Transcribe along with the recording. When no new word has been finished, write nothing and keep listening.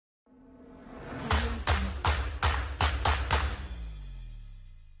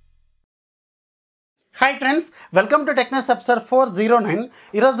Hi friends, welcome to TechNews episode 409.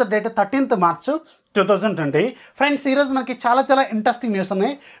 Here is the date 13th March 2020. Friends ఈరోజు మనకి చాలా interesting news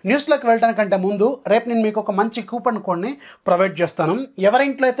ఉన్నాయి. న్యూస్లోకి వెళ్ళడానికంటే ముందు రేపు నేను మీకు ఒక మంచి కూపన్ కోడ్ని ప్రొవైడ్ చేస్తాను. ఎవరి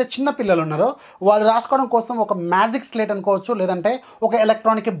ఇంట్లో అయితే చిన్న పిల్లలు ఉన్నారో వాళ్ళు రాసుకోవడం కోసం ఒక మ్యాజిక్ స్లేట్ అనుకోవచ్చు, లేదంటే ఒక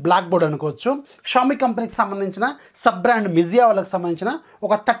ఎలక్ట్రానిక్ బ్లాక్ బోర్డ్ అనుకోవచ్చు. షామీ కంపెనీకి సంబంధించిన సబ్ బ్రాండ్ మిజియా వాళ్ళకి సంబంధించిన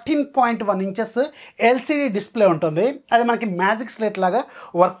ఒక 13.1 ఇంచెస్ ఎల్సిడి డిస్ప్లే ఉంటుంది. అది మనకి మ్యాజిక్ స్లేట్ లాగా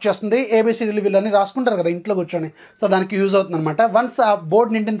వర్క్ చేస్తుంది. ఏబిసిడీలు వీళ్ళని రాసుకుంటారు కదా ఇంట్లో కూర్చొని, సో దానికి యూజ్ అవుతుంది అనమాట. వన్స్ ఆ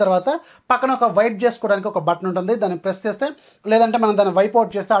బోర్డు నిండిన తర్వాత పక్కన ఒక వైప్ చేసుకోవడానికి ఒక బటన్ ఉంటుంది, దాన్ని ప్రెస్ చేస్తే లేదంటే మనం దాన్ని వైప్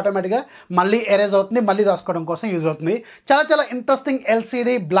అవుట్ చేస్తే ఆటోమేటిక్గా మళ్ళీ ఎరేజ్ అవుతుంది, మళ్ళీ రాసుకోవడం కోసం యూజ్ అవుతుంది. చాలా ఇంట్రెస్టింగ్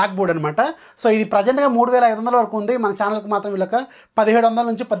ఎల్సిడి బ్లాక్ బోర్డ్ అనమాట. సో ఇది ప్రజెంట్గా 3500 వరకు ఉంది. మన ఛానల్కి మాత్రం వీళ్ళకి 1700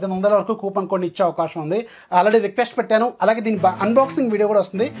 నుంచి 1800 వరకు కూపన్ కోడ్ ఇచ్చే అవకాశం ఉంది. ఆల్రెడీ రిక్వెస్ట్ పెట్టాను. అలాగే దీని అన్బాక్సింగ్ వీడియో కూడా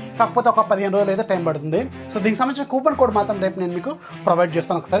వస్తుంది, కాకపోతే ఒక 15 రోజులు అయితే టైం పడుతుంది. సో దీనికి సంబంధించిన కూపన్ కోడ్ మాత్రం రేపు నేను మీకు ప్రొవైడ్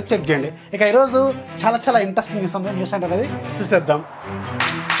చేస్తాను, ఒకసారి చెక్ చేయండి. ఇక ఈరోజు చాలా ఇంట్రెస్టింగ్ న్యూస్ అంటే అనేది చూసేద్దాం.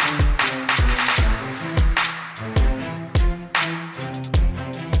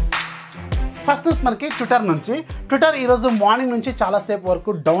 ఫస్ట్ మనకి ట్విట్టర్ ఈరోజు మార్నింగ్ నుంచి చాలాసేపు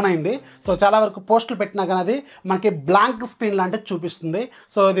వరకు డౌన్ అయింది. సో చాలా వరకు పోస్టులు పెట్టినా కానీ అది మనకి బ్లాంక్ స్క్రీన్ లాంటిది చూపిస్తుంది.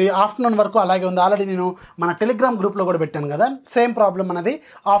 సో ఇది ఆఫ్టర్నూన్ వరకు అలాగే ఉంది. ఆల్రెడీ నేను మన టెలిగ్రామ్ గ్రూప్లో కూడా పెట్టాను కదా, సేమ్ ప్రాబ్లం అనేది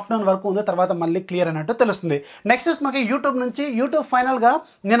ఆఫ్టర్నూన్ వరకు ఉంది, తర్వాత మళ్ళీ క్లియర్ అన్నట్టు తెలుస్తుంది. నెక్స్ట్ మనకి యూట్యూబ్ ఫైనల్గా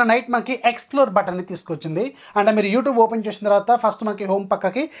నిన్న నైట్ మనకి ఎక్స్ప్లోర్ బటన్ని తీసుకొచ్చింది. అంటే మీరు యూట్యూబ్ ఓపెన్ చేసిన తర్వాత ఫస్ట్ మనకి హోమ్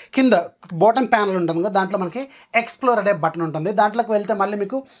పక్కకి కింద బాటమ్ ప్యానల్ ఉంటుంది కదా, దాంట్లో మనకి ఎక్స్ప్లోర్ అనే బటన్ ఉంటుంది. దాంట్లోకి వెళ్తే మళ్ళీ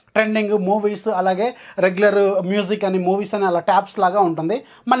మీకు ట్రెండింగ్ మూవీస్, అలాగే రెగ్యులర్ మ్యూజిక్ అని, మూవీస్ అని అలా ట్యాబ్స్ లాగా ఉంటుంది.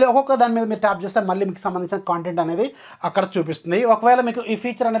 మళ్ళీ ఒక్కొక్క దాని మీద మీరు ట్యాప్ చేస్తే మళ్ళీ మీకు సంబంధించిన కాంటెంట్ అనేది అక్కడ చూపిస్తుంది. ఒకవేళ మీకు ఈ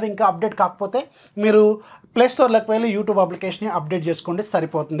ఫీచర్ అనేది ఇంకా అప్డేట్ కాకపోతే మీరు ప్లే స్టోర్లోకి వెళ్ళి యూట్యూబ్ అప్లికేషన్ని అప్డేట్ చేసుకోండి,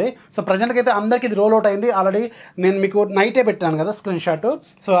 సరిపోతుంది. సో ప్రజెంట్కి అయితే అందరికీ ఇది రోల్ అవుట్ అయింది. ఆల్రెడీ నేను మీకు నైటే పెట్టాను కదా స్క్రీన్ షాట్.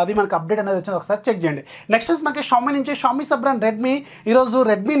 సో అది మనకు అప్డేట్ అనేది వచ్చింది, ఒకసారి చెక్ చేయండి. నెక్స్ట్ మనకి షామీ సబ్ బ్రాండ్ ఈరోజు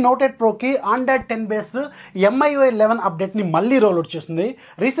Redmi note 8 ప్రోకి Android 10 based MIUI 11 అప్డేట్ని మళ్ళీ రోల్అవుట్ చేస్తుంది.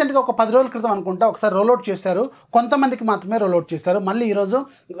 రీసెంట్గా ఒక 10 రోజుల క్రితం అనుకుంటా ఒకసారి రోల్అవుట్ చేశారు, కొంతమందికి మాత్రమే రోల్అవుట్ చేశారు. మళ్ళీ ఈరోజు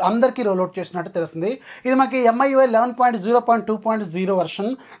అందరికీ రోల్అవుట్ చేసినట్టు తెలుస్తుంది. ఇది మనకి MIUI 11.0.2.0 వర్షన్.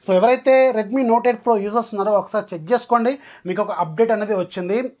 సో ఎవరైతే రెడ్మీ నోట్ 8 ప్రో యూజర్స్ ఉన్నారో ఒకసారి చెక్ చేసుకోండి, మీకు ఒక అప్డేట్ అనేది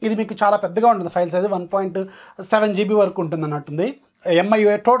వచ్చింది. ఇది మీకు చాలా పెద్దగా ఉంటుంది, ఫైల్ సైజ్ 1.7 GB వరకు ఉంటుంది అన్నట్టుంది.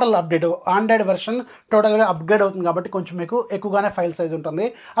 MIUI total update, Android version టోటల్గా అప్గ్రేడ్ అవుతుంది కాబట్టి కొంచెం మీకు ఎక్కువగానే ఫైల్ సైజ్ ఉంటుంది.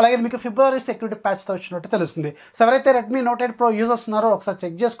 అలాగే మీకు ఫిబ్రవరి సెక్యూరిటీ ప్యాచ్తో వచ్చినట్టు తెలుస్తుంది. సో ఎవరైతే రెడ్మీ నోట్ 8 ప్రో యూజర్స్ ఉన్నారో ఒకసారి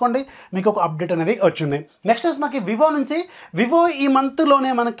చెక్ చేసుకోండి, మీకు ఒక అప్డేట్ అనేది వచ్చింది. నెక్స్ట్ మనకి వివో ఈ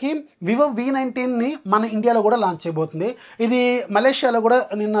మంత్లోనే మనకి వివో V19ని మన ఇండియాలో కూడా లాంచ్ చేయబోతుంది. ఇది మలేషియాలో కూడా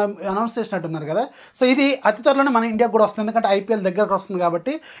నిన్న అనౌన్స్ చేసినట్టున్నారు కదా. సో ఇది అతి త్వరలోనే మన ఇండియాకు కూడా వస్తుంది, ఎందుకంటే IPL దగ్గరకు వస్తుంది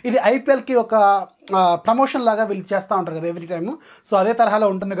కాబట్టి. ఇది IPLకి ఒక ప్రమోషన్ లాగా వీళ్ళు చేస్తూ ఉంటారు కదా ఎవ్రీ టైము. సో అదే తరహాలో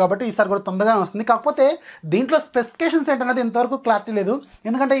ఉంటుంది కాబట్టి ఈసారి కూడా తొందరగానే వస్తుంది. కాకపోతే దీంట్లో స్పెసిఫికేషన్స్ ఏంటనేది ఇంతవరకు క్లారిటీ లేదు,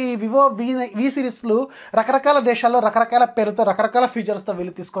 ఎందుకంటే ఈ వివో వి సిరీస్లు రకరకాల దేశాల్లో రకరకాల పేరుతో రకరకాల ఫీచర్స్తో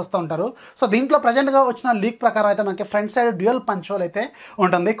వీళ్ళు తీసుకొస్తూ ఉంటారు. సో దీంట్లో ప్రజెంట్గా వచ్చిన లీక్ ప్రకారం అయితే మనకి front side dual punch whole అయితే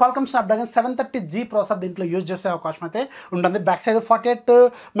ఉంటుంది. క్వాల్కమ్ స్నాప్డ్రాగన్ 730G ప్రాసెసర్ దీంట్లో యూజ్ చేసే అవకాశం అయితే ఉంటుంది. Back side 48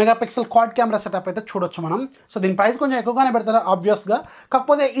 megapixel quad camera setup అయితే చూడొచ్చు మనం. సో దీని ప్రైస్ కొంచెం ఎక్కువగానే పెడతారు ఆబ్వియస్గా.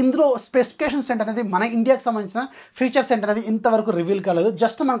 కాకపోతే ఇందులో స్పెసిఫికేషన్స్ ఏంటనేది మన ఇండియాకి సంబంధించిన ఫీచర్స్ ఏంటనేది ఇంతవరకు రివీల్ కాలేదు.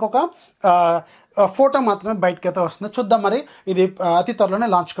 జస్ట్ మనకు ఒక ఫోటో మాత్రమే బయటకి అయితే వస్తుంది. చూద్దాం, మరి ఇది అతి త్వరలోనే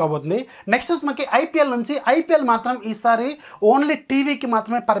లాంచ్ కాబోతుంది. నెక్స్ట్ మనకి ఐపీఎల్ మాత్రం ఈసారి ఓన్లీ టీవీకి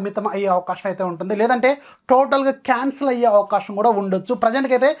మాత్రమే పరిమితం అయ్యే అవకాశం అయితే ఉంటుంది, లేదంటే టోటల్గా క్యాన్సిల్ అయ్యే అవకాశం కూడా ఉండొచ్చు.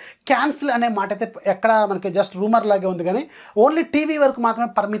 ప్రజెంట్కి అయితే క్యాన్సిల్ అనే మాట అయితే ఎక్కడ మనకి జస్ట్ రూమర్ లాగే ఉంది, కానీ ఓన్లీ టీవీ వరకు మాత్రమే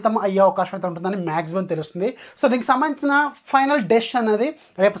పరిమితం అయ్యే అవకాశం అయితే ఉంటుందని మ్యాక్సిమం తెలుస్తుంది. సో దీనికి సంబంధించిన ఫైనల్ డెసిషన్ అనేది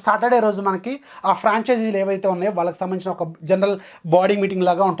రేపు సాటర్డే రోజు మనకి ఆ ఫ్రాంచైజీలు ఏవైతే ఉన్నాయో వాళ్ళకి సంబంధించిన ఒక జనరల్ బాడీ మీటింగ్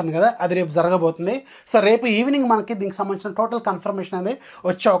లాగా ఉంటుంది కదా, అది రేపు జరగబోతుంది. సో రేపు ఈవినింగ్ మనకి దీనికి సంబంధించిన టోటల్ కన్ఫర్మేషన్ అనేది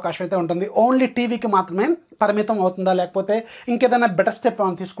వచ్చే అవకాశం అయితే ఉంటుంది. ఓన్లీ టీవీకి మాత్రమే పరిమితం అవుతుందా, లేకపోతే ఇంకేదైనా బెటర్ స్టెప్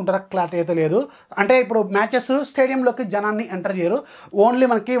ఏమైనా తీసుకుంటారా, క్లారిటీ అయితే లేదు. అంటే ఇప్పుడు మ్యాచెస్ స్టేడియంలోకి జనాన్ని ఎంటర్ చేయరు, ఓన్లీ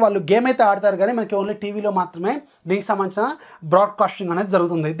మనకి వాళ్ళు గేమ్ అయితే ఆడతారు, కానీ మనకి ఓన్లీ టీవీలో మాత్రమే దీనికి సంబంధించిన బ్రాడ్కాస్టింగ్ అనేది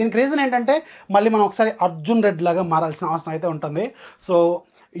జరుగుతుంది. దీనికి రీజన్ ఏంటంటే మళ్ళీ మనం ఒకసారి అర్జున్ రెడ్డి లాగా మారాల్సిన అవసరం అయితే ఉంటుంది. సో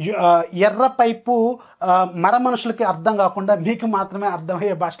ఎర్ర పైపు మర మనుషులకి అర్థం కాకుండా మీకు మాత్రమే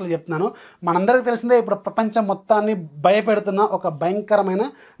అర్థమయ్యే భాషలో చెప్తున్నాను. మనందరికీ తెలిసిందే ఇప్పుడు ప్రపంచం మొత్తాన్ని భయపెడుతున్న ఒక భయంకరమైన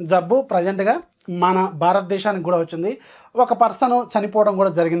జబ్బు ప్రజెంట్గా మన భారతదేశానికి కూడా వచ్చింది. ఒక పర్సన్ చనిపోవడం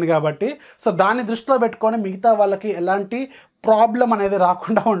కూడా జరిగింది కాబట్టి, సో దాన్ని దృష్టిలో పెట్టుకొని మిగతా వాళ్ళకి ఎలాంటి ప్రాబ్లం అనేది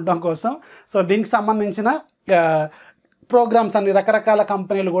రాకుండా ఉండడం కోసం సో దీనికి సంబంధించిన ప్రోగ్రామ్స్ అన్ని రకరకాల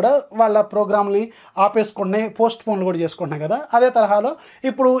కంపెనీలు కూడా వాళ్ళ ప్రోగ్రామ్ని ఆపేసుకుని పోస్ట్ పోన్లు కూడా చేసుకుంటున్నాయి కదా, అదే తరహాలో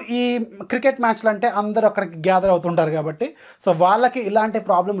ఇప్పుడు ఈ క్రికెట్ మ్యాచ్లు అంటే అందరూ అక్కడికి గ్యాదర్ అవుతుంటారు కాబట్టి సో వాళ్ళకి ఇలాంటి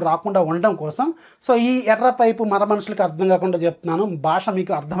ప్రాబ్లం రాకుండా ఉండడం కోసం సో ఈ ఎర్ర పైపు మర మనుషులకి అర్థం కాకుండా చెప్తున్నాను, భాష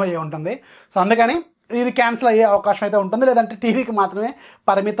మీకు అర్థమయ్యే ఉంటుంది. సో అందుకని ఇది క్యాన్సిల్ అయ్యే అవకాశం అయితే ఉంటుంది, లేదంటే టీవీకి మాత్రమే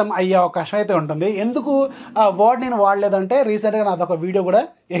పరిమితం అయ్యే అవకాశం అయితే ఉంటుంది. ఎందుకు ఆ వర్డ్ నేను వాడలేదంటే రీసెంట్గా నాది ఒక వీడియో కూడా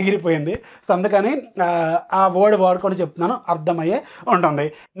ఎగిరిపోయింది. సో అందుకని ఆ వర్డ్ వాడుకొని చెప్తున్నాను, అర్థమయ్యే ఉంటుంది.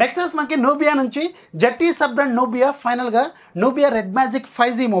 నెక్స్ట్ మనకి నూబియా నుంచి జెట్టి సబ్ బ్రాండ్ నూబియా ఫైనల్గా నూబియా రెడ్మాజిక్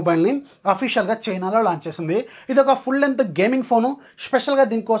 5G మొబైల్ని అఫీషియల్గా చైనాలో లాంచ్ చేసింది. ఇది ఒక ఫుల్ లెంత్ గేమింగ్ ఫోను. స్పెషల్గా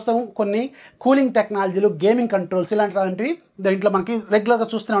దీనికోసం కొన్ని కూలింగ్ టెక్నాలజీలు, గేమింగ్ కంట్రోల్స్ ఇలాంటివి దీంట్లో మనకి రెగ్యులర్గా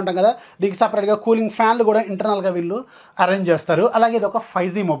చూస్తూనే ఉంటాం కదా, దీనికి సపరేట్గా కూలింగ్ ఫ్యాన్లు కూడా ఇంటర్నల్గా వీళ్ళు అరేంజ్ చేస్తారు. అలాగే ఇది ఒక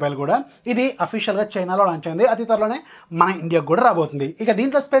 5G మొబైల్ కూడా. ఇది అఫీషియల్గా చైనాలో లాంచ్ అయింది, అతి త్వరలోనే మన ఇండియాకు కూడా రాబోతుంది. ఇక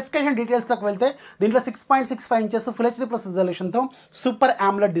దీంట్లో స్పెసిఫికేషన్ డీటెయిల్స్లోకి వెళ్తే దీంట్లో 6.65 inches full HD plus రిజల్యూషన్తో super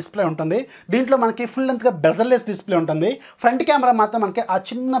AMOLED display ఉంటుంది. దీంట్లో మనకి ఫుల్ లెంత్గా బెజల్లెస్ డిస్ప్లే ఉంటుంది. ఫ్రంట్ కెమెరా మాత్రం మనకి ఆ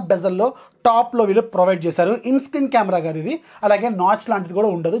చిన్న బెజల్లో టాప్లో వీళ్ళు ప్రొవైడ్ చేశారు. ఇన్ స్క్రీన్ కెమెరా కాదు ఇది, అలాగే నాచ్ లాంటిది కూడా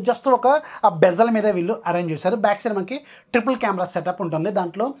ఉండదు, జస్ట్ ఒక ఆ బెజల్ మీద వీళ్ళు అరేంజ్ చేశారు. బ్యాక్ సైడ్ మనకి ట్రిపుల్ కెమెరా సెటప్ ఉంటుంది.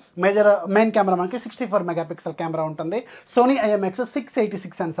 దాంట్లో మెయిన్ కెమెరా మనకి 64 మెగాపిక్సెల్ కెమెరా ఉంటుంది. సోనీ IMX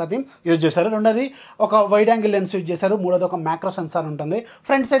 686 సెన్సార్ని యూజ్ చేశారు. రెండోది ఒక వైడ్ యాంగిల్ లెన్స్ యూజ్ చేశారు. మూడోది ఒక మ్యాక్రో సెన్సార్ ఉంటుంది.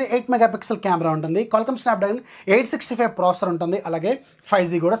 ఫ్రంట్ సైడ్ 8 మెగాపిక్సెల్ కెమెరా ఉంటుంది. Qualcomm Snapdragon 865 ప్రాసెసర్ ఉంటుంది. అలాగే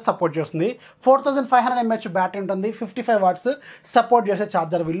 5G కూడా సపోర్ట్ చేస్తుంది. 4500 mAh బ్యాటరీ ఉంటుంది. 55 వాట్స్ సపోర్ట్ చేసే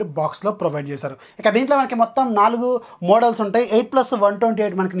ఛార్జర్ వీళ్ళు బాక్స్లో ప్రొవైడ్ చేశారు. ఇక దీంట్లో మనకి మొత్తం 4 మోడల్స్ ఉంటాయి.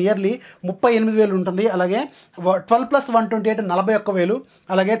 8+128 మనకి నియర్లీ 38,000 ఉంటుంది. అలాగే 12+128 41,000.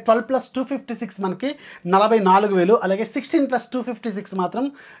 అలాగే 12+256 మనకి 44,000. అలాగే 16+256 మాత్రం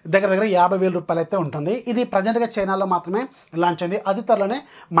దగ్గర 50,000 రూపాయలు అయితే ఉంటుంది. ఇది ప్రజెంట్గా చైనాలో మాత్రమే లాంచ్ అయింది, అది త్వరలోనే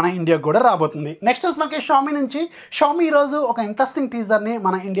మన ఇండియాకు కూడా రాబోతుంది. నెక్స్ట్ మనకి షామీ నుంచి షామీ ఈరోజు ఒక ఇంట్రెస్టింగ్ టీజర్ని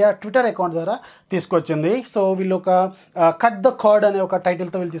మన ఇండియా ట్విట్టర్ అకౌంట్ ద్వారా తీసుకొచ్చింది. సో వీళ్ళు ఒక కట్ ద కార్డ్ అనే ఒక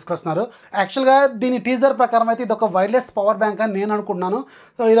టైటిల్తో వీళ్ళు తీసుకొస్తున్నారు. యాక్చువల్గా దీని టీజర్ ప్రకారం అయితే ఇది ఒక వైర్లెస్ పవర్ బ్యాంక్ అని నేను అనుకుంటున్నాను.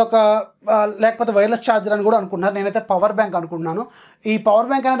 సో ఇది ఒక లేకపోతే వైర్లెస్ ఛార్జర్ అని కూడా అనుకుంటున్నారు. నేనైతే పవర్ బ్యాంక్ అనుకుంటున్నాను. ఈ పవర్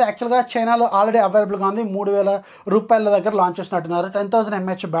బ్యాంక్ అనేది యాక్చువల్గా చైనాలో ఆల్రెడీ అవైలబుల్గా ఉంది. 3,000 రూపాయల దగ్గర లాంచ్ చేసినట్టున్నారు. 10,000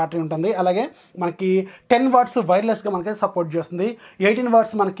 mAh బ్యాటరీ ఉంటుంది. అలాగే మనకి 10 వాట్స్ వైర్లెస్గా మనకి సపోర్ట్ చేస్తుంది. 18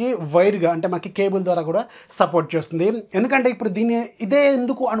 వాట్స్ మనకి వైర్గా అంటే మనకి కేబుల్ ద్వారా కూడా సపోర్ట్ చేస్తుంది. ఎందుకంటే ఇప్పుడు ఇదే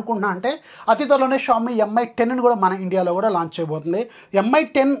ఎందుకు అనుకుంటున్నా అంటే అతి త్వరలోనే షామీ MI 10ని కూడా మన ఇండియాలో కూడా లాంచ్ చేయబోతుంది. MI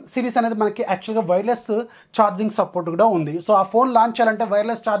 10 సిరీస్ అనేది మనకి యాక్చువల్గా వైర్లెస్ ఛార్జింగ్ సపోర్ట్ కూడా ఉంది. సో ఆ ఫోన్ లాంచ్ చేయాలంటే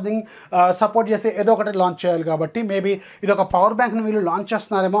వైర్లెస్ ఛార్జింగ్ సపోర్ట్ చేసి ఏదో ఒకటి లాంచ్ చేయాలి కాబట్టి మేబీ ఇది ఒక పవర్ బ్యాంక్ని వీళ్ళు లాంచ్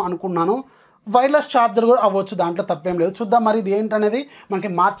చేస్తున్నారేమో అనుకున్నాను. వైర్లెస్ ఛార్జర్ కూడా అవ్వచ్చు, దాంట్లో తప్పేం లేదు. చూద్దాం మరి ఇది ఏంటనేది మనకి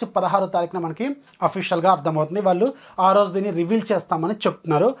మార్చి 16వ తారీఖున మనకి అఫీషియల్గా అర్థమవుతుంది. వాళ్ళు ఆ రోజు దీన్ని రివీల్ చేస్తామని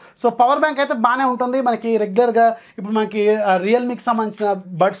చెప్తున్నారు. సో పవర్ బ్యాంక్ అయితే బాగానే ఉంటుంది. మనకి రెగ్యులర్గా ఇప్పుడు మనకి రియల్మీకి సంబంధించిన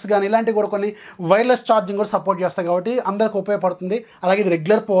బడ్స్ కానీ ఇలాంటివి కూడా కొన్ని వైర్లెస్ ఛార్జింగ్ కూడా సపోర్ట్ చేస్తాయి కాబట్టి అందరికి ఉపయోగపడుతుంది. అలాగే ఇది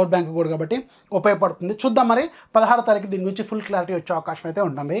రెగ్యులర్ పవర్ బ్యాంక్ కూడా కాబట్టి ఉపయోగపడుతుంది. చూద్దాం మరి 16వ తారీఖు దీని గురించి ఫుల్ క్లారిటీ వచ్చే అవకాశం అయితే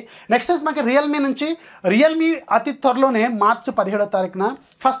ఉంటుంది. నెక్స్ట్ మనకి రియల్మీ అతి త్వరలోనే మార్చి 17వ తారీఖున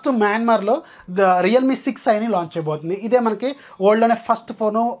ఫస్ట్ మ్యాన్మార్లో రియల్మీ 6i లాంచ్ చేయబోతుంది. ఇదే మనకి వరల్డ్లోనే first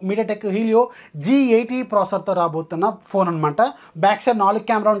phone MediaTek Helio G80 ప్రాసెసర్తో రాబోతున్న ఫోన్ అనమాట. బ్యాక్ సైడ్ 4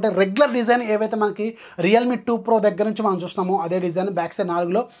 కెమెరా ఉంటాయి. రెగ్యులర్ డిజైన్ ఏవైతే మనకి రియల్మీ 2 Pro దగ్గర నుంచి మనం చూస్తున్నామో అదే design. Back side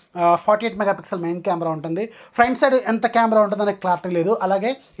 4లో 48 megapixel main camera ఉంటుంది. ఫ్రంట్ సైడ్ ఎంత కెమెరా ఉంటుందనే క్లారిటీ లేదు.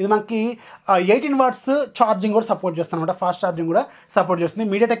 అలాగే ఇది మనకి 18 వాట్స్ ఛార్జింగ్ కూడా సపోర్ట్ చేస్తుంది అనమాట. ఫాస్ట్ ఛార్జింగ్ కూడా సపోర్ట్ చేస్తుంది.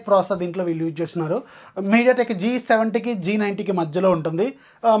 మీడియాటెక్ ప్రాసెసర్ దీంట్లో వీళ్ళు యూజ్ చేస్తున్నారు. మీడియాటెక్ G70కి G90కి మధ్యలో ఉంటుంది.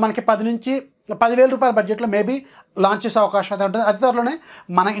 మనకి 10,000 రూపాయల బడ్జెట్లో మేబీ లాంచ్ చేసే అవకాశం అయితే ఉంటుంది. అతి త్వరలోనే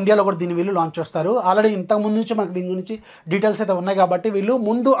మన ఇండియాలో కూడా దీన్ని వీళ్ళు లాంచ్ చేస్తారు. ఆల్రెడీ ఇంతకుముందు నుంచి మనకి దీని గురించి డీటెయిల్స్ అయితే ఉన్నాయి కాబట్టి వీళ్ళు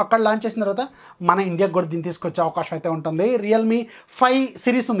ముందు అక్కడ లాంచ్ చేసిన తర్వాత మన ఇండియాకి కూడా దీన్ని తీసుకొచ్చే అవకాశం అయితే ఉంటుంది. రియల్మీ 5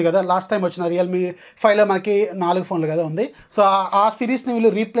 సిరీస్ ఉంది కదా, లాస్ట్ టైం వచ్చిన రియల్మీ 5లో మనకి 4 ఫోన్లు కదా ఉంది. సో ఆ సిరీస్ని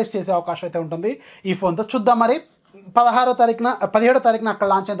వీళ్ళు రీప్లేస్ చేసే అవకాశం అయితే ఉంటుంది ఈ ఫోన్తో. చూద్దాం మరి 17వ తారీఖున అక్కడ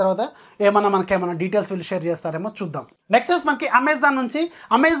లాంచ్ అయిన తర్వాత మనకేమన్నా డీటెయిల్స్ వీళ్ళు షేర్ చేస్తారేమో చూద్దాం. నెక్స్ట్ మనకి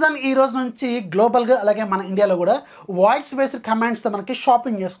అమెజాన్ ఈ రోజు నుంచి గ్లోబల్గా అలాగే మన ఇండియాలో కూడా వాయిస్ బేస్డ్ కమాండ్స్తో మనకి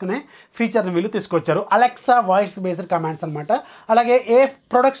షాపింగ్ చేసుకునే ఫీచర్ని వీళ్ళు తీసుకొచ్చారు. అలెక్సా వాయిస్ బేస్డ్ కమాండ్స్ అనమాట. అలాగే ఏ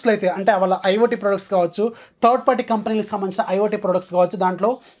ప్రొడక్ట్స్లో అయితే అంటే వాళ్ళ IoT ప్రొడక్ట్స్ కావచ్చు, థర్డ్ పార్టీ కంపెనీలకు సంబంధించిన IoT ప్రొడక్ట్స్ కావచ్చు,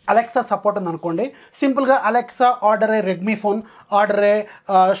 దాంట్లో అలెక్సా సపోర్ట్ ఉందనుకోండి. సింపుల్గా అలెక్సా ఆర్డర్ ఏ రెడ్మీ ఫోన్, ఆర్డర్ ఏ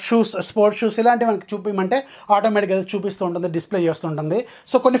షూస్, స్పోర్ట్స్ షూస్ ఇలాంటివి మనకి చూపించమంటే ఆటోమేటిక్గా ఆటోమేటిక్గా చూపిస్తూ ఉంటుంది, డిస్ప్లే చేస్తుంటుంది.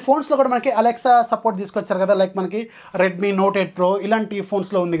 సో కొన్ని ఫోన్స్లో కూడా మనకి అలెక్సా సపోర్ట్ తీసుకొచ్చారు కదా, లైక్ మనకి రెడ్మీ నోట్ 8 Pro ఇలాంటి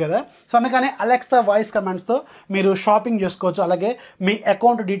ఫోన్స్లో ఉంది కదా. సో అందుకని అలెక్సా వాయిస్ కమాండ్స్తో మీరు షాపింగ్ చేసుకోవచ్చు. అలాగే మీ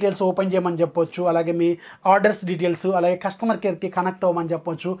అకౌంట్ డీటెయిల్స్ ఓపెన్ చేయమని చెప్పొచ్చు, అలాగే మీ ఆర్డర్స్ డీటెయిల్స్, అలాగే కస్టమర్ కేర్కి కనెక్ట్ అవ్వమని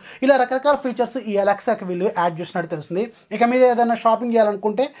చెప్పొచ్చు. ఇలా రకరకాల ఫీచర్స్ ఈ అలెక్సాకి వీళ్ళు యాడ్ చేసినట్టు తెలుస్తుంది. ఇక మీద ఏదైనా షాపింగ్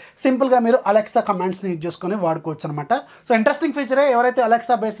చేయాలనుకుంటే సింపుల్గా మీరు అలెక్సా కమాండ్స్ని యూజ్ చేసుకొని వాడుకోవచ్చు అనమాట. So interesting ఫీచరే. ఎవరైతే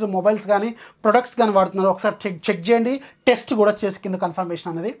అలెక్సా బేస్డ్ మొబైల్స్ కానీ ప్రొడక్ట్స్ కానీ వాడుతున్నారో ఒకసారి చెక్ చేయండి, టెస్ట్ కూడా చేసి కింద కన్ఫర్మేషన్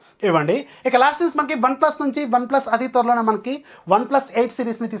అనేది ఇవ్వండి. ఇక లాస్ట్ న్యూస్ మనకి OnePlus నుంచి. OnePlus అతి త్వరలోనే మనకి OnePlus 8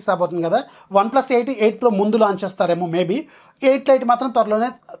 సిరీస్ని తీసుకురాబోతుంది కదా. OnePlus 8 Pro ముందు లాంచ్ చేస్తారేమో, మేబీ 8 Lite మాత్రం త్వరలోనే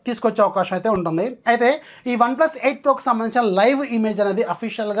తీసుకొచ్చే అవకాశం అయితే ఉంటుంది. అయితే ఈ OnePlus 8 Proకి సంబంధించిన లైవ్ ఇమేజ్ అనేది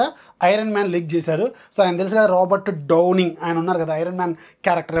అఫీషియల్గా ఐరన్ మ్యాన్ లీక్ చేశారు. సో ఆయన తెలుసు కదా, రాబర్ట్ డౌనింగ్ ఆయన ఉన్నారు కదా, ఐరన్ మ్యాన్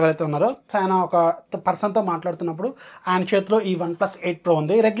క్యారెక్టర్ ఎవరైతే ఉన్నారో. సో ఆయన ఒక పర్సన్తో మాట్లాడుతున్నప్పుడు ఆయన చేతిలో ఈ OnePlus 8 Pro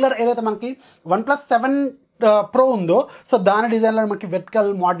ఉంది. రెగ్యులర్ ఏదైతే మనకి OnePlus 7 Pro ఉందో, సో దాని డిజైన్లో మనకి వెర్టికల్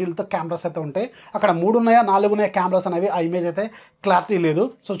మాడ్యూల్తో కెమెరాస్ అయితే ఉంటాయి. అక్కడ 3 ఉన్నాయా 4 ఉన్నాయా కెమెరాస్ అనేవి, ఆ ఇమేజ్ అయితే క్లారిటీ లేదు.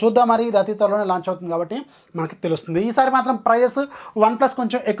 సో చూద్దాం, మరి ఇది అతి త్వరలోనే లాంచ్ అవుతుంది కాబట్టి మనకి తెలుస్తుంది. ఈసారి మాత్రం ప్రైజెస్ OnePlus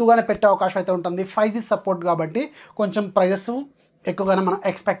కొంచెం ఎక్కువగానే పెట్టే అవకాశం అయితే ఉంటుంది. 5G సపోర్ట్ కాబట్టి కొంచెం ప్రైజెస్ ఎక్కువగానే మనం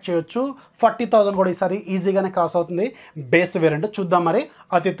ఎక్స్పెక్ట్ చేయొచ్చు. 40,000 కూడా ఈసారి ఈజీగానే క్రాస్ అవుతుంది బేస్ వేరియంట్. చూద్దాం, మరి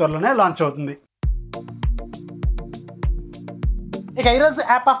అతి త్వరలోనే లాంచ్ అవుతుంది. ఇక ఈరోజు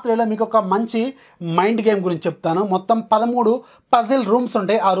యాప్ ఆఫ్ 3లో మీకు ఒక మంచి మైండ్ గేమ్ గురించి చెప్తాను. మొత్తం 13 పజిల్ రూమ్స్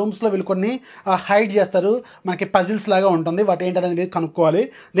ఉంటాయి. ఆ రూమ్స్లో వీళ్ళు కొన్ని హైడ్ చేస్తారు, మనకి పజిల్స్ లాగా ఉంటుంది. వాటి ఏంటనేది మీరు కనుక్కోవాలి.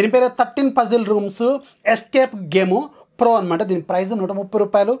 దీని పేరు 13 puzzle rooms escape game pro అనమాట. దీని ప్రైస్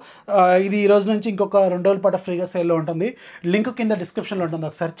 ₹130. ఇది ఈ రోజు నుంచి ఇంకొక 2 రోజుల పాటు ఫ్రీగా సేల్లో ఉంటుంది. లింక్ కింద డిస్క్రిప్షన్లో ఉంటుంది,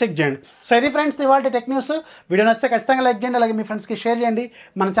 ఒకసారి చెక్ చేయండి. సో ఇది ఫ్రెండ్స్ ఇవాళ టెక్ న్యూస్. వీడియో నచ్చితే ఖచ్చితంగా లైక్ చేయండి, అలాగే మీ ఫ్రెండ్స్కి షేర్ చేయండి.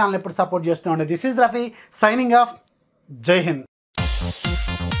 మన ఛానల్ ఎప్పుడు సపోర్ట్ చేస్తూ ఉండండి. This is Rafi signing off. జై హింద్.